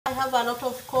have a lot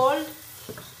of cold.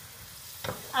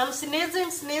 I'm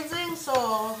sneezing,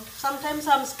 so sometimes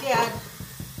I'm scared.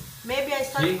 Maybe I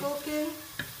start cooking.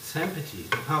 It's empty.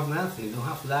 You have nothing. You don't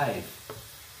have life.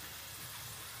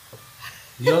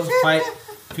 You just fight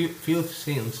few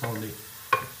things only.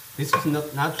 This is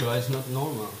not natural. It's not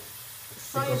normal.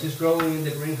 So because it's growing in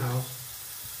the greenhouse.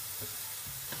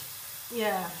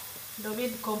 Yeah.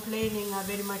 David complaining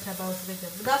very much about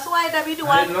vegetables. That's why David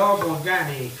wants... I love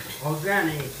organic.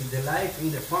 Organic is the life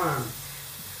in the farm.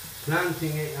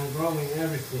 Planting it and growing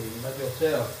everything by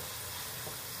yourself.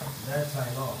 That's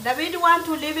I love. David wants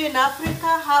to live in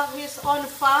Africa, have his own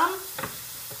farm,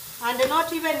 and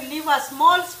not even leave a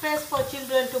small space for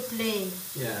children to play.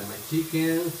 Yeah, my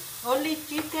chickens. Only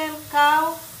chicken,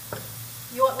 cow.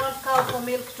 You want cow for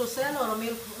milk to sell or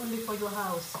milk only for your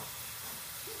house?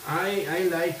 I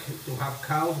like to have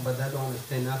cows, but I don't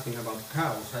understand nothing about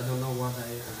cows. I don't know what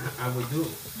I would do.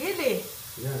 Really?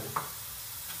 Yeah.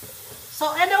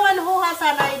 So anyone who has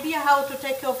an idea how to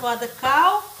take care of the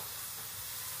cow,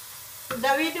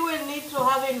 David will need to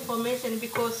have information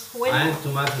because when... I'm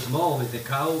too much small with the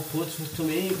cow puts to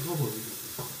me food.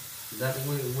 That's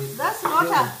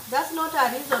not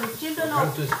a reason. Children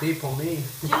of to sleep on me.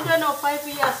 Children of 5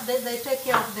 years, they take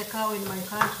care of the cow in my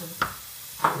country.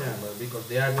 Yeah, but because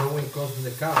they are growing close to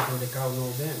the cow, and the cow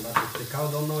knows them. But if the cow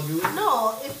don't know you,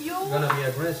 no, if you gonna be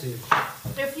aggressive.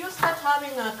 If you start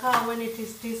having a cow when it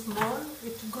is still small,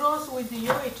 it grows with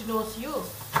you, it knows you,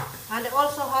 and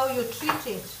also how you treat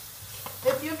it.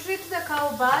 If you treat the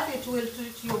cow bad, it will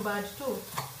treat you bad too.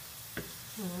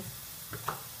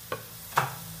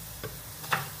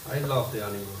 I love the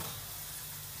animals.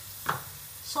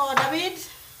 So David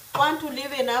wants to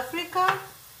live in Africa.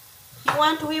 He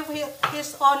wants to have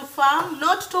his own farm,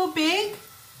 not too big,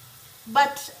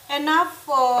 but enough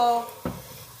for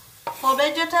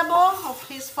vegetable of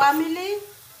his family,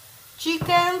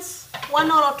 chickens,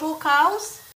 1 or 2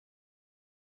 cows.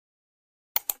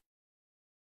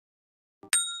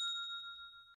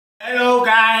 Hello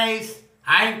guys,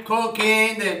 I'm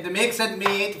cooking the mixed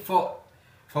meat for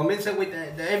mixing with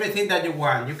everything that you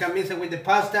want. You can mix it with the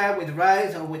pasta, with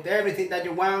rice, or with everything that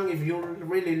you want if you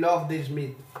really love this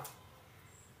meat.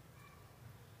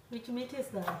 Which meat is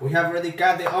that? We have already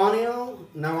cut the onion.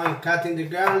 Now I'm cutting the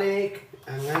garlic,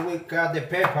 and I will cut the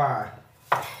pepper.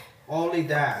 Only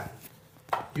that.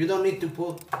 You don't need to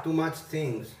put too much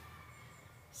things.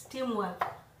 Steam work.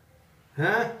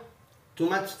 Huh? Too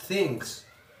much things.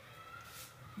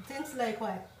 Things like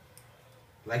what?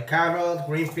 Like carrot,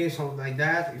 green peas, something like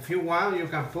that. If you want, you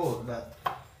can put, but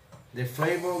the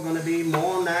flavor gonna be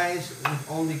more nice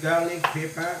with only garlic,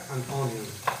 pepper, and onion.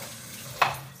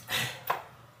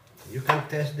 You can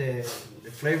taste the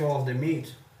flavor of the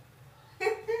meat.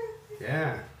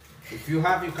 Yeah. If you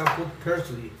have, you can put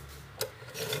parsley.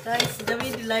 Guys,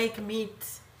 David like meat.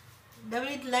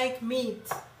 David like meat.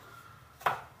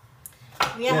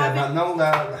 Yeah, but not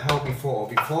that how before.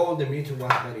 Before the meat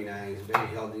was very nice, very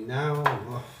healthy. Now,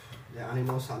 the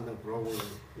animals are not growing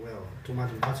well. Too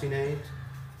much vaccinate,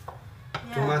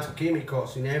 too much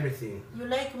chemicals in everything. You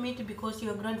like meat because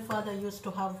your grandfather used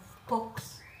to have pork.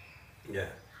 Yeah.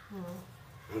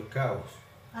 And cows.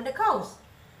 And the cows?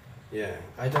 Yeah,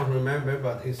 I don't remember,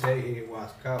 but he said he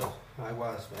was cows. I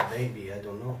was a baby, I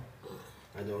don't know.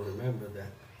 I don't remember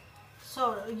that.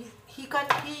 So he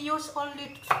used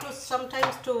only to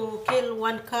sometimes to kill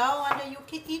 1 cow and you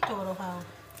can eat or how?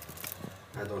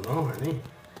 I don't know, honey.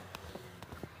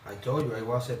 I told you I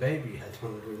was a baby, I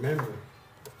don't remember.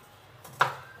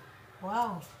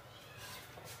 Wow.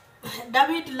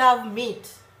 David love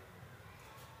meat.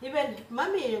 Even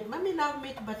mommy love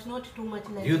meat, but not too much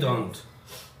like you don't.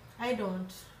 I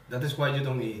don't. That is why you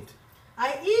don't eat.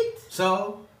 I eat.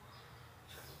 So?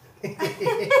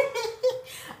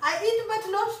 I eat, but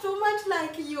not too much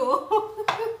like you.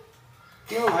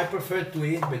 No, I prefer to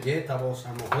eat vegetables.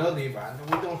 I'm healthy, but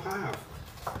we don't have.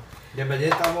 The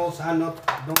vegetables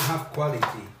don't have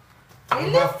quality.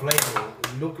 Really? Don't have flavor.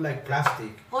 It look like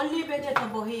plastic. Only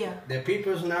vegetable here. The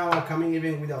people now are coming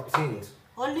even without things.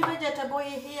 Only vegetable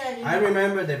here. I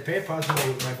remember the peppers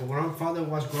my grandfather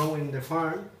was growing in the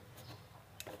farm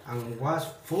and was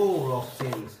full of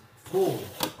things. Full.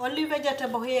 Only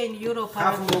vegetable here in Europe.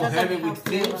 Half more heavy with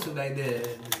things like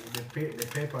the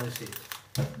pepper is it.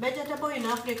 Vegetable in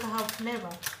Africa have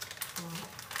flavor.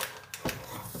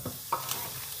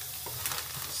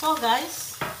 So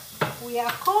guys, we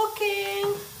are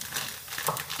cooking.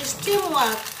 It's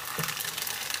teamwork.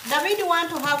 David want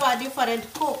to have a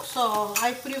different cook, so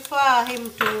I prefer him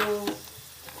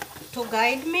to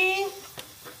guide me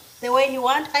the way he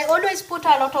want. I always put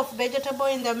a lot of vegetable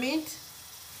in the meat,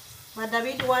 but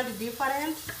David want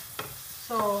different.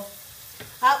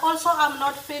 So I'm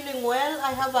not feeling well.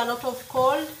 I have a lot of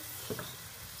cold.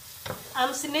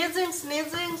 I'm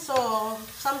sneezing, so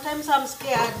sometimes I'm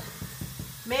scared.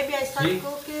 Maybe I start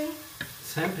cooking.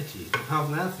 Sympathy. Don't have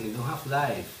nothing. Don't have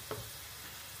life.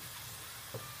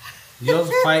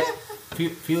 Just fight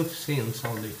few things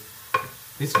only.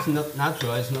 This is not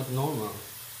natural. It's not normal.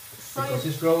 So because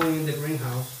it's growing in the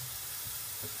greenhouse.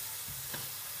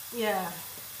 Yeah.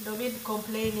 David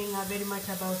complaining very much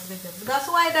about vegetables. That's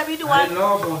why David I wants...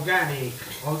 love organic.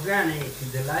 Organic.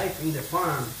 The life in the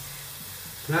farm.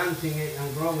 Planting it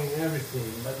and growing everything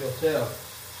by yourself.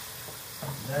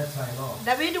 That's I love.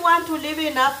 David wants to live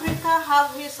in Africa,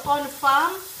 have his own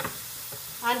farm,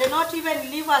 and not even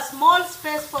leave a small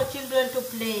space for children to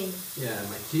play. Yeah,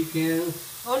 my chickens.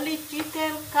 Only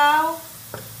chicken, cow.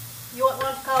 You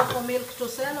want cow for milk to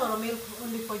sell or milk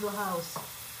only for your house?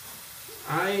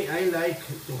 I like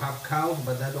to have cows,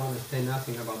 but I don't understand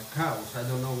nothing about cows. I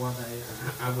don't know what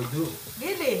I would do.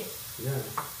 Really? Yeah.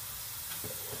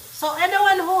 So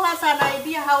anyone who has an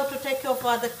idea how to take care of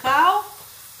the cow,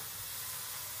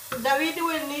 David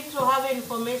will need to have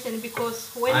information because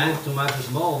when... I'm too much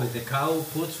small with the cow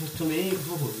puts to me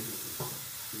food.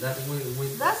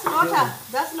 That's not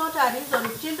a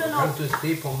reason. Children of to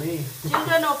sleep on me.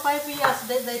 Children of 5 years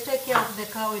they take care of the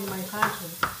cow in my country.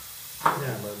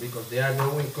 Yeah, but because they are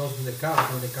growing close to the cow,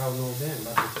 so the cow knows them.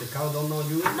 But if the cow don't know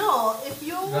you, no, if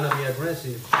you it's gonna be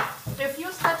aggressive. If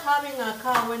you start having a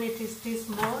cow when it is this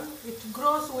small, it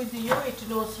grows with you, it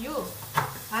knows you,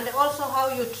 and also how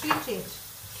you treat it.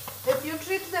 If you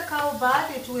treat the cow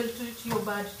bad, it will treat you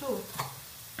bad too.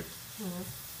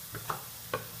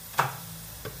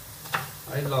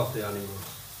 I love the animals.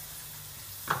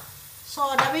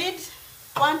 So David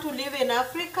want to live in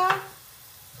Africa.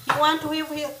 He want to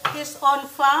have his own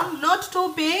farm, not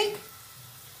too big,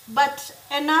 but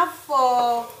enough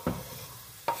for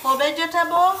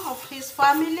vegetable of his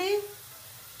family,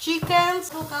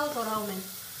 chickens, 2 cows or how many?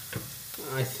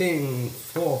 I think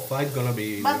 4 or 5 gonna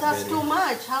be. But that's too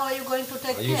much. How are you going to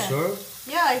take care? Are you sure?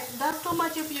 Yeah, that's too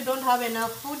much if you don't have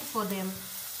enough food for them.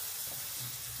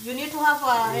 You need to have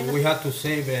we have to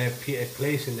save a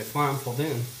place in the farm for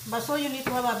them. But so you need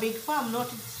to have a big farm,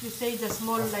 not you say the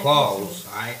small of like course,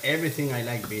 everything I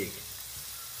like big.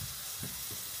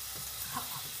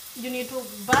 You need to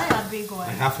buy a big one.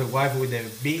 I have a wife with a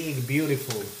big,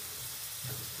 beautiful.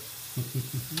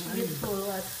 Beautiful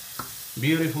what?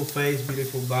 Beautiful face,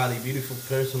 beautiful body, beautiful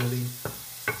personality.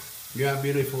 You are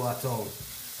beautiful at all.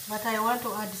 But I want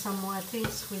to add some more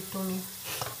things to me.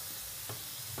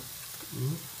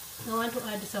 I want to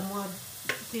add some more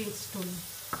things to me.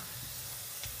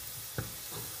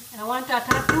 I want a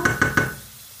tattoo.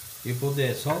 You put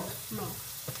the salt? No.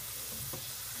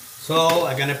 So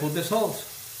I'm gonna put the salt.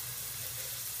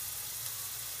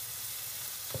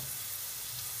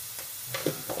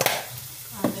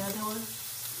 And the other one?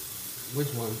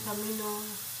 Which one? Camino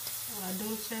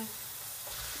Dulce.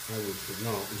 I will put,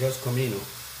 no, just Camino.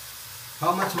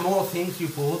 How much more things you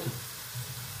put?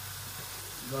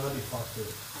 Gonna be faster.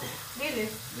 Really?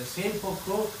 The simple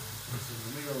cook is a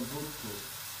real good cook.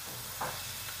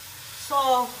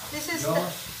 So this is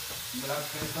black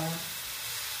pepper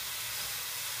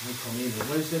and comino.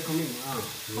 Where is the comino?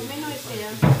 Comino is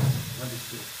here. What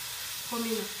is it?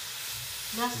 Comino.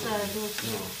 That's dulce.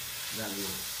 No, that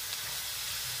no.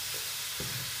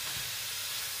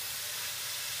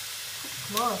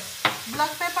 Close.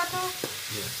 Black pepper too?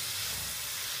 Yes.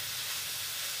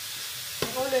 I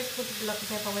always put black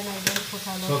pepper when I don't put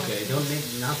a lot. Okay, don't make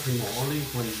nothing more. Only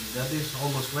when that is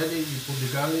almost ready, you put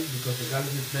the garlic because the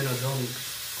garlic is better. Don't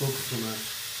cook too much.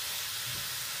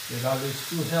 The garlic is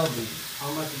too healthy.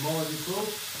 How much more you cook?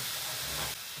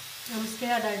 I'm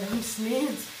scared I don't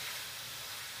sneeze.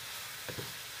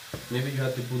 Maybe you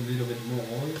have to put a little bit more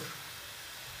oil.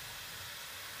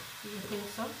 You think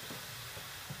so?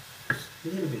 A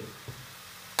little bit.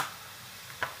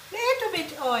 Little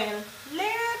bit oil.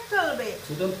 Little bit.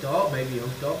 Put on top, baby, on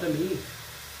top the meat.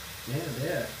 Yeah,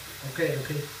 there. Okay.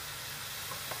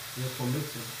 Just for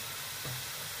mixing.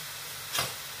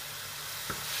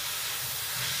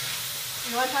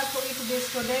 You want us to eat this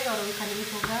today or we can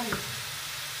eat ugali?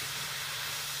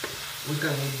 We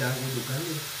can eat that with the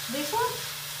garlic. This one?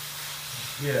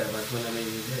 Yeah, but when I make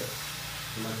it there.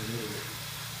 Tomato little.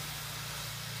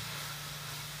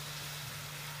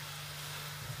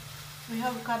 We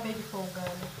have cabbage for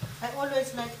ugali. I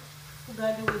always like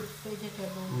ugali with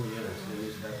vegetable. Oh yes, there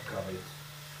is that cabbage.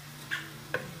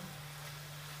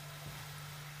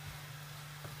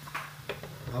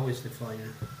 How is the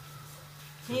fire?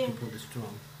 Here. To put it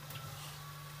strong.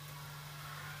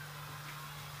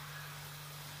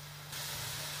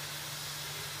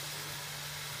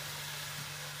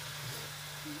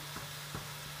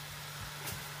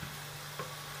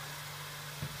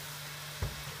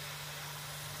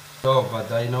 Oh,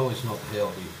 but I know it's not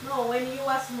healthy. No, when you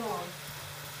were small.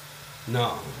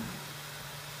 No.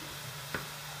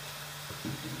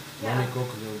 Yeah. Mommy cook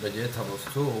the vegetables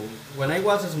too. When I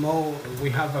was small,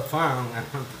 we have a farm.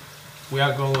 We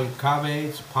are growing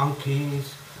cabbage,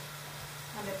 pumpkins,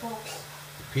 And the folks.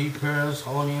 peppers,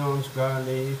 onions,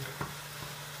 garlic,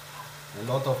 a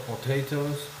lot of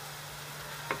potatoes.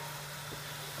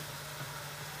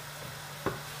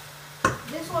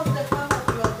 This was the farm of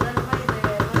your grandma,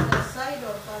 the mother's side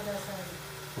or father's side?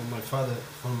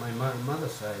 From my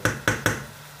mother's side.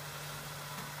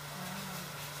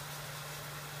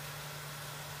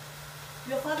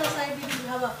 Your father's side didn't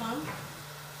have a farm?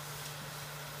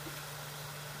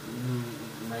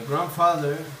 My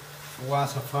grandfather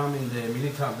was a farm in the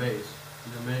military base,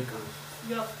 the Americans.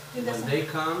 In the When they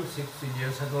come 60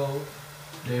 years ago,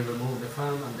 they removed the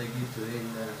farm and they give to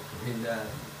him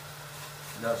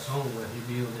that zone where he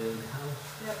built the house.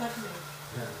 The apartment.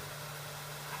 Yeah.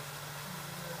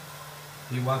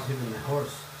 He was even a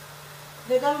horse.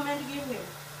 The government gave him?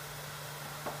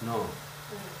 No,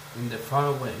 in the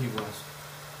farm where he was.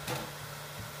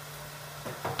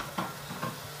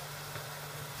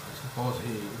 I suppose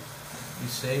he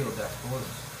sailed that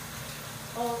horse.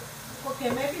 Oh, okay,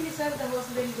 maybe he said the horse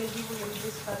then they give him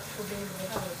this part to build the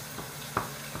house.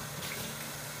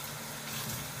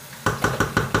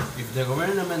 If the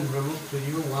government removed to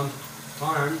you one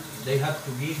farm, they have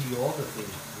to give you other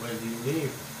things where you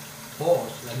live.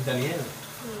 Horse, like Daniel.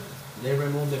 They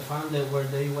remove the farm where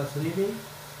they was living,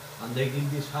 and they give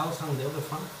this house and the other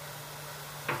farm.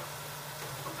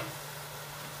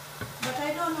 But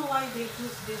I don't know why they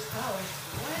choose this house.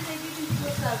 Why they didn't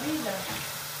choose a villa?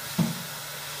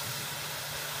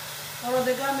 Or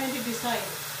the government decide?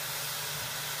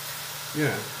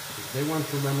 Yeah, if they want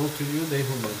to remove to you, they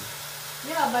will.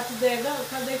 Yeah, but they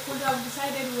could have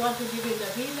decided we want to live in the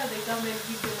villa, the government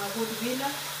give them a good villa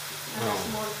and a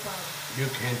small farm. You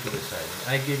can't decide.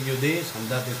 I give you this and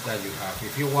that is that you have.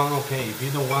 If you want, okay. If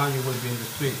you don't want, you will be in the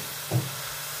street.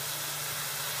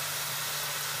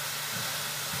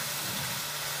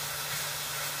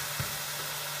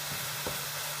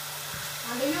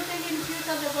 And do you think in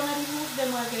future they're gonna remove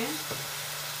them again?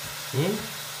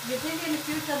 You think in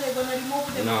future they're gonna remove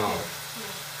them No. again?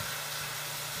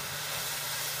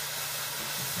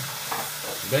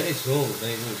 Very soon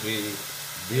they will be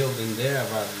building there,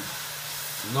 but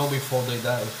not before they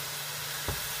die.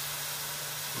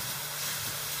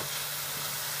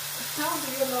 How do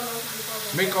you know not before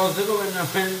they Because the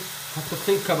government has to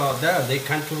think about that. They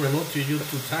can't remove to you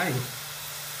 2 times.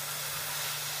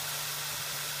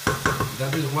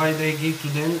 That is why they give to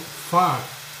them far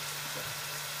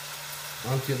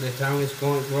until the town is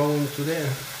growing to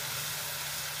there.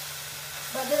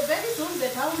 But very soon the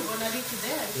town is gonna reach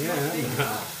there. It's not very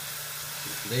far.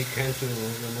 They can't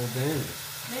remove them.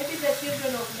 Maybe the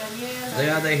children of Daniel.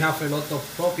 There they have a lot of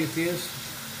properties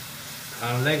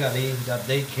and legally that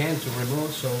they can't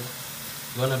remove, so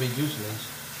gonna be useless.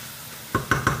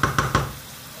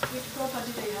 Which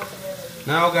property they have there?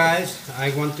 Now guys,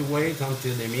 I want to wait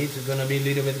until the meat is gonna be a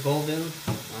little bit golden,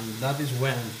 and that is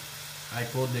when I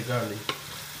put the garlic.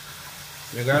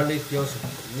 The garlic just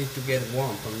need to get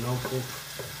warm and no cook.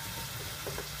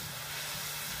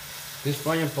 This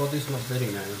frying pot is not very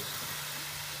nice.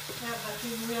 Yeah, but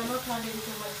we are not adding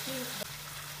too much cheese.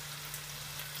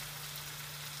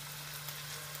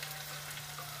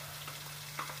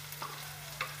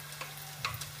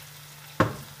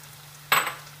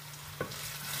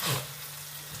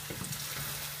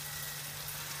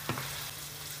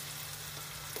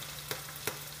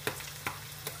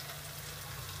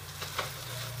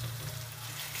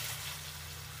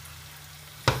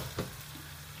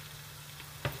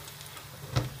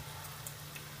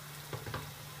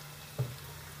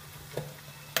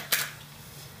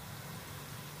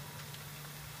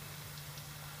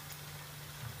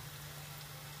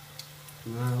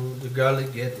 Now the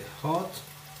garlic get hot,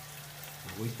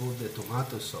 we put the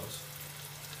tomato sauce.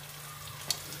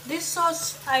 This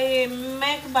sauce I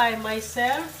make by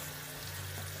myself.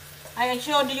 I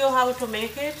showed you how to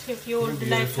make it if you would like to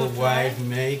Beautiful try. wife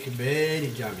make very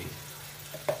yummy.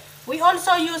 We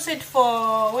also use it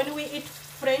for when we eat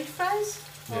French fries,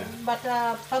 Yeah. but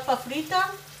papa frita.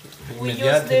 We use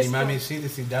Immediately, this. mommy see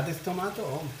that is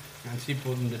tomato, and she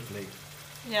put in the plate.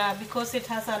 Yeah, because it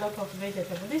has a lot of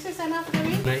vegetables. This is enough,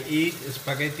 David? When I eat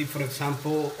spaghetti, for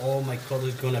example, all my clothes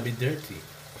is gonna be dirty.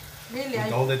 Really?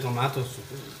 With all the tomatoes.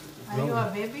 Are you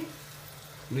a baby?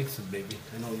 Mix it, baby.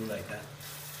 I know you like that.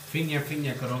 Finya,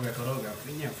 finya, koroga, koroga.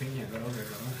 Finya, finya, koroga,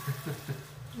 koroga.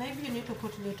 Maybe you need to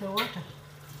put little water.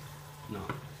 No.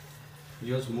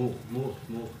 Just move, move,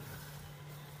 move.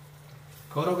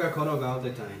 Koroga, koroga all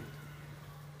the time.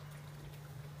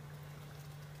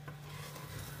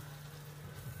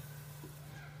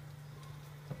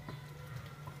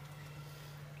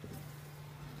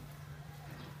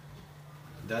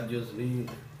 That just need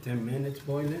 10 minutes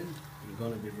boiling. You're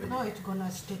gonna be ready. No, it's gonna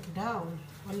stick down.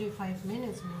 Only 5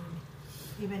 minutes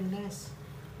maybe, even less.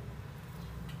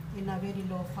 In a very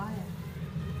low fire.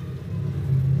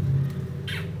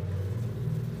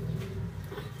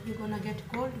 You're gonna get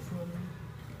cold from me.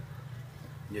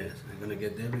 Yes, I'm gonna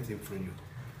get everything from you.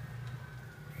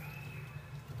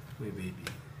 My baby.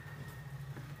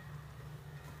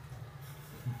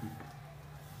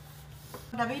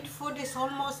 David, food is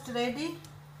almost ready.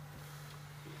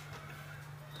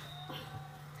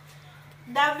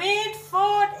 David,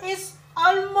 food is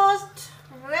almost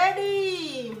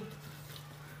ready.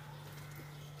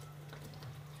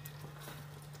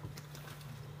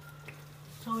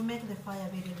 So we make the fire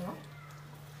very low.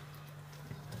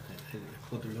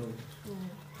 Put low.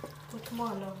 Put more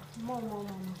low, more.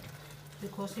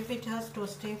 Because if it has to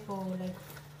stay for like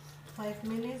 5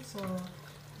 minutes, or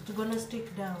it's gonna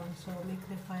stick down. So make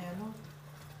the fire low.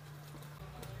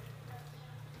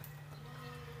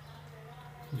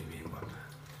 Maybe one.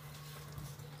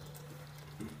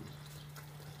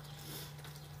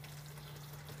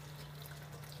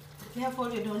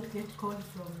 Careful you don't get cold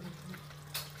from it.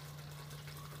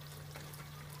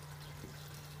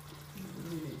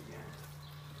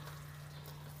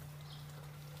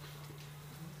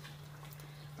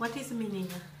 What is mi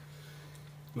niña?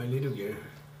 My little girl.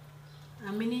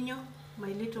 A mi niño,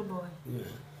 my little boy. Yeah.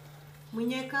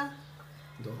 Muñeca,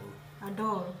 Doll. a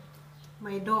doll,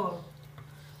 my doll.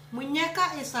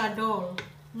 Muñeca is a doll.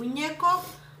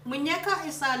 Muñeca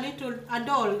is a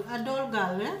doll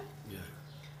girl, eh? Yeah.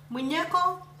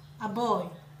 Muñeco, a boy.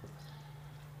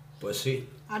 Pues sí.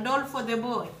 A doll for the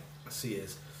boy. Así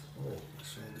es. Oh,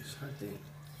 so this hard thing.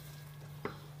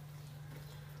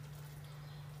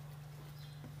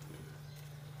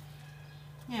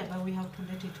 Yeah, but we have to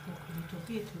let it cook a little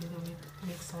bit,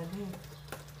 mix our in.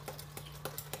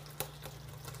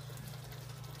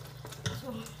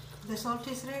 So, the salt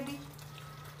is ready.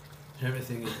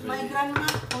 Everything is ready. My grandma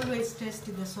always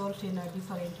tasted the salt in a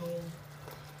different way.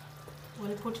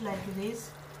 We'll put like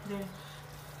this. Then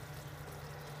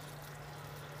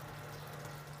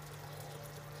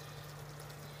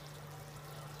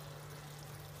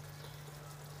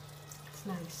it's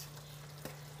nice.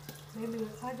 Maybe we'll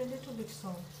add a little bit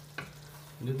salt.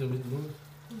 Little bit more.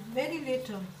 Very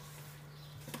little.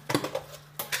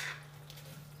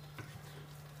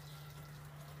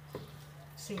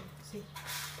 Sí.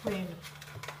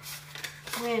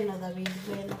 Bueno, David,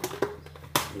 bueno.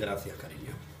 Gracias,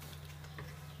 cariño.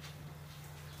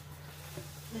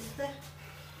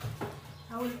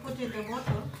 I will put in the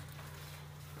bottle.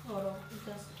 Or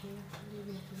just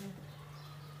leave it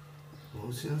there.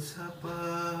 Oceans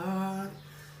apart,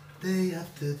 day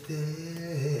after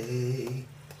day,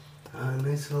 and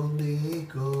I slowly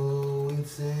go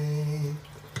insane.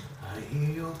 I hear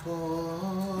your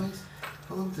voice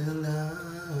on the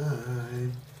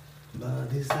line, but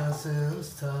this doesn't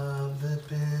stop the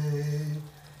pain.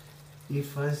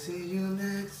 If I see you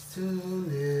next to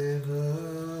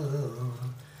never,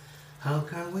 how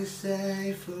can we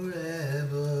stay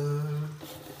forever?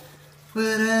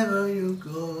 Wherever you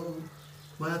go,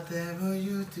 whatever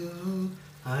you do,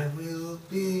 I will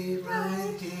be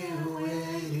right here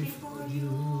waiting for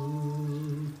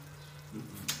you.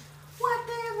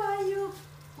 Whatever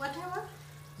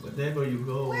you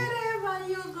go, Wherever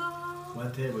you go,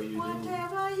 whatever you do,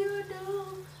 whatever you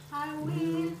do, I we'll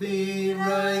will be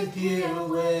right here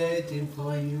waiting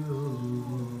for you.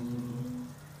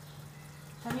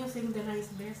 Can you sing the nice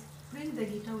bass? Bring the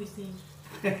guitar, we sing.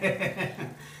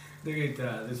 The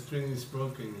guitar, the string is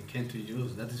broken, it can't be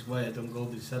used. That is why I don't go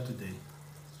this Saturday.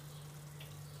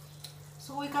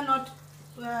 So we cannot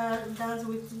dance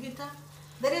with guitar.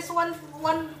 There is one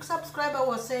subscriber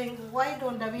was saying, why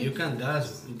don't David? You can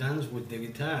dance with the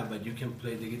guitar, but you can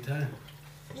play the guitar.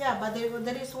 Yeah, but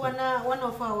there is one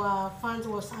of our fans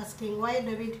was asking why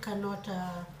David cannot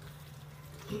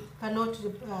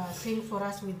sing for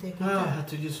us with the guitar. I had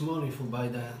to use money for buy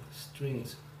the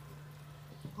strings.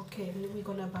 Okay, we're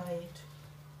gonna buy it.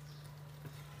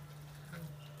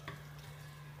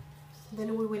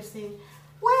 Then we will sing,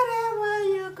 wherever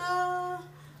you go,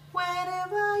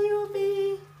 wherever you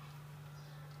be,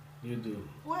 You do.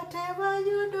 whatever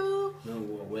you do. No,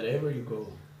 wherever you go,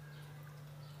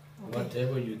 Okay.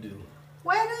 whatever you do.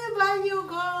 Wherever you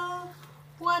go,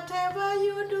 whatever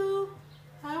you do,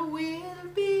 I will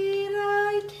be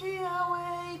right here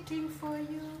waiting for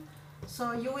you.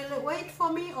 So you will wait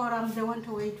for me, or I'm the one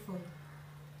to wait for you?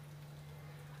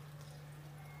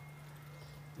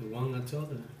 The one I told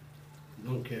her.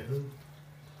 Don't care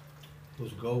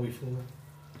who's go before.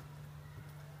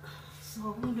 So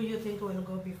who do you think will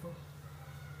go before?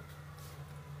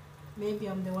 Maybe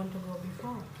I'm the one to go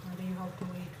before, and then you have to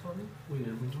wait for me. We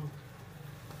never know.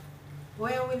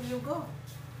 Where will you go?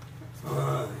 I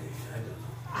don't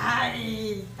know.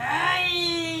 Ay,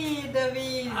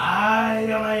 David. Ay,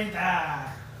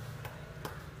 Yolanda.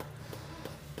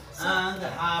 And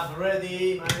I have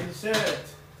ready my dessert.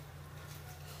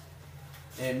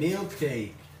 A milk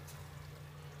cake.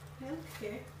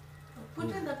 Okay.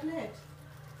 Put in the plate.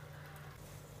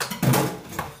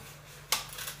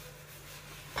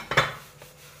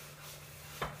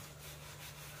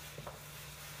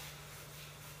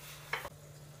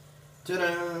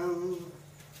 Ta-da!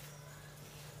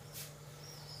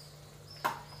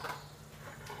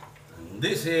 And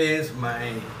this is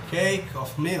my cake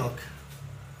of milk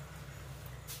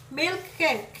Milk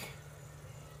cake.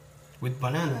 with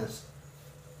bananas.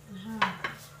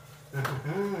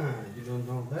 You don't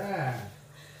know that.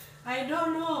 I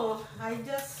don't know.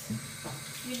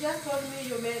 You just told me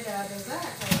you made a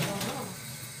dessert. I don't know.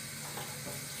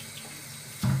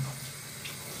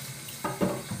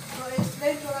 So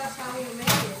explain to us how you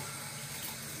make it.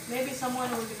 Maybe someone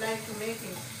would like to make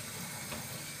it.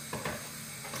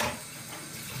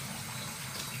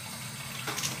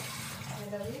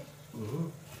 David,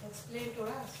 explain to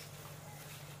us.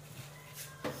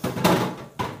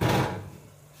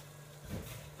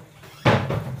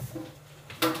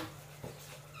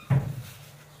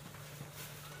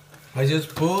 I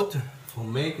just put for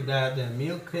make that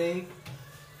milk cake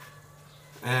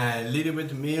a little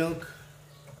bit milk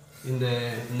in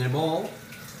the bowl,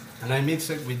 and I mix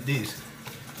it with this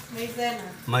Maizena.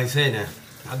 maizena.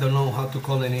 I don't know how to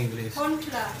call it in English. Corn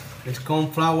flour. It's corn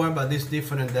flour, but it's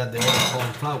different than the other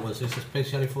corn flours. It's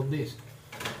especially for this.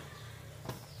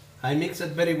 I mix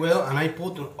it very well, and I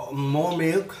put more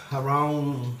milk,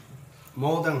 around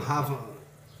more than half,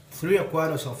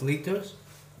 3/4 of liters,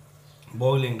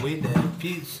 boiling with the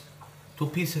two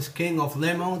pieces skin of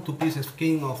lemon, 2 pieces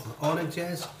skin of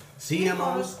oranges,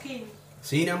 cinnamon, Skin.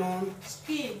 cinnamon,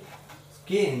 Skin.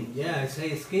 skin. Yeah, I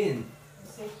say skin.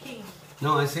 Say king.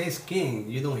 No, I say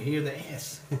skin. You don't hear the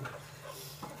S.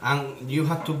 And you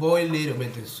have to boil a little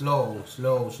bit, slow,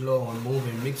 and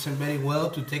moving, mixing very well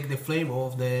to take the flavor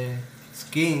of the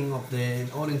skin of the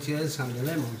oranges and the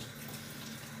lemons.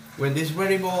 When this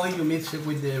very boiled, you mix it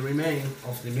with the remain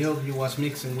of the milk you was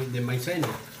mixing with the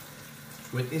maizena.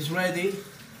 When it's ready,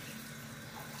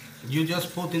 you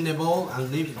just put in the bowl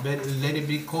and let it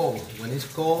be cold. When it's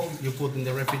cold, you put in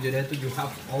the refrigerator, you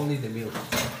have only the milk.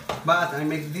 But I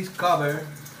make this cover.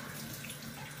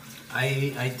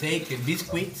 I take a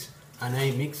biscuit and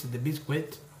I mix the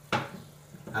biscuit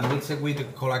and mix it with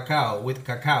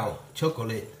cacao,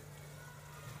 chocolate,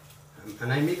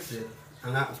 and I mix it.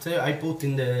 And after I put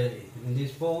in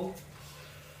this bowl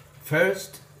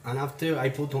first, and after I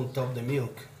put on top the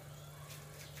milk,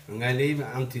 and I leave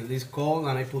until it's cold,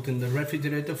 and I put in the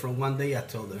refrigerator from one day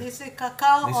to other. This is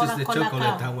cacao This or is the colacao?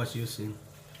 chocolate I was using.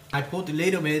 I put a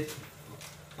little bit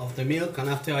of the milk, and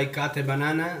after I cut a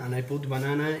banana, and I put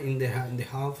banana in the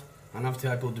half, and after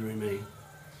I put the remain.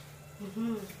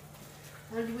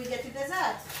 And we get a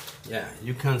dessert. Yeah,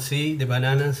 you can see the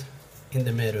bananas in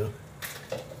the middle.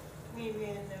 Maybe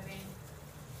in the way.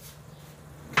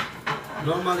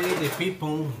 Normally the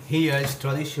people here is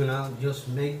traditional, just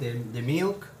make the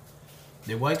milk,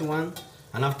 the white one,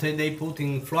 and after they put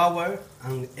in flour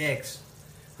and eggs,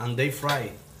 and they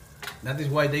fry. That is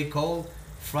why they call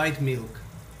fried milk.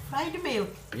 Fried milk.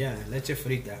 Yeah, leche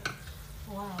frita.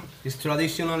 Wow. It's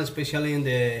traditional, especially in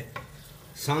the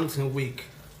Sand week.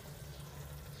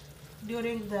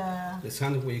 During The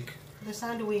Sand week. the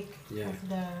Sand week Yeah.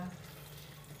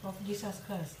 of Jesus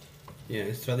Christ. Yeah,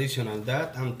 it's traditional.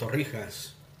 That and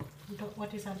torrijas.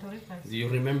 What is Antoricas? Do you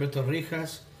remember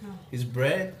torrijas? No. It's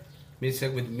bread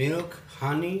mixed with milk,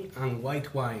 honey, and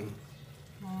white wine.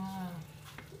 Ah.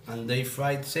 And they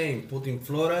fried same, put in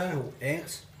flour,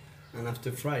 eggs, and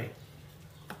after fry.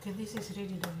 Okay, this is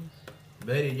really done.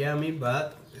 Very yummy,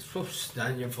 but it's so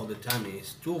dangerous for the tummy.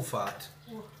 It's too fat.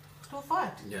 Oh, too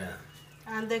fat. Yeah.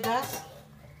 And the gas?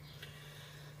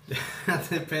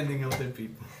 Depending on the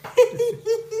people.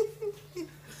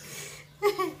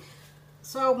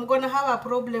 So I'm gonna have a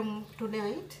problem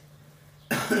tonight.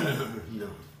 No.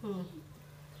 Hmm.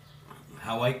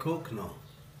 How I cook? No.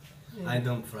 Yeah. I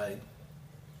don't fry.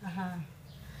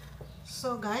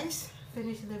 So guys,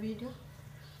 finish the video.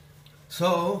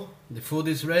 So, the food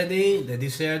is ready, the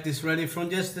dessert is ready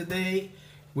from yesterday.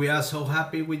 We are so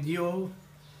happy with you.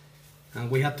 And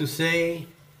we have to say,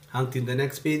 until the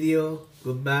next video,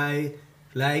 goodbye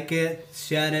Like it,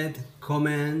 share it,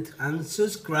 comment, and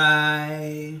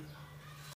subscribe.